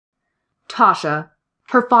Tasha.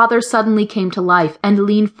 Her father suddenly came to life and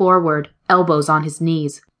leaned forward, elbows on his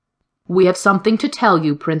knees. We have something to tell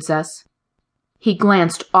you, Princess. He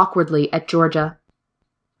glanced awkwardly at Georgia.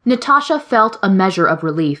 Natasha felt a measure of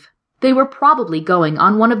relief. They were probably going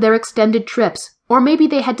on one of their extended trips, or maybe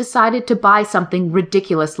they had decided to buy something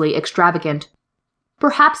ridiculously extravagant.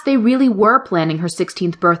 Perhaps they really were planning her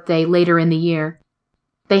 16th birthday later in the year.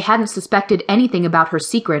 They hadn't suspected anything about her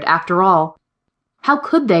secret after all. How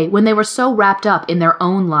could they when they were so wrapped up in their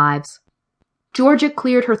own lives? Georgia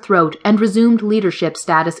cleared her throat and resumed leadership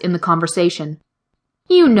status in the conversation.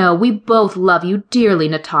 You know we both love you dearly,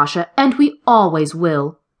 Natasha, and we always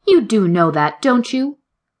will. You do know that, don't you?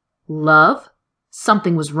 Love?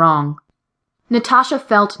 Something was wrong. Natasha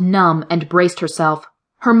felt numb and braced herself.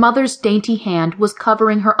 Her mother's dainty hand was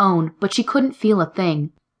covering her own, but she couldn't feel a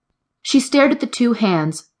thing. She stared at the two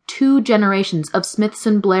hands, 2 generations of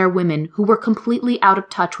Smithson Blair women who were completely out of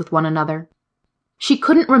touch with one another. She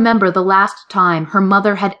couldn't remember the last time her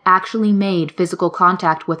mother had actually made physical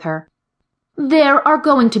contact with her. There are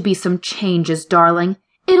going to be some changes, darling.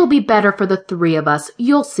 It'll be better for the 3 of us,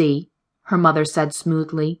 you'll see, her mother said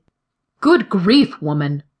smoothly. Good grief,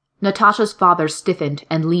 woman! Natasha's father stiffened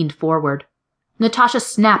and leaned forward. Natasha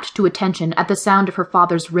snapped to attention at the sound of her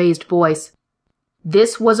father's raised voice.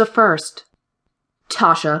 This was a first.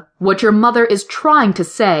 Tasha, what your mother is trying to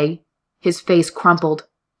say... His face crumpled.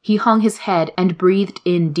 He hung his head and breathed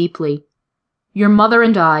in deeply. Your mother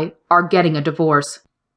and I are getting a divorce.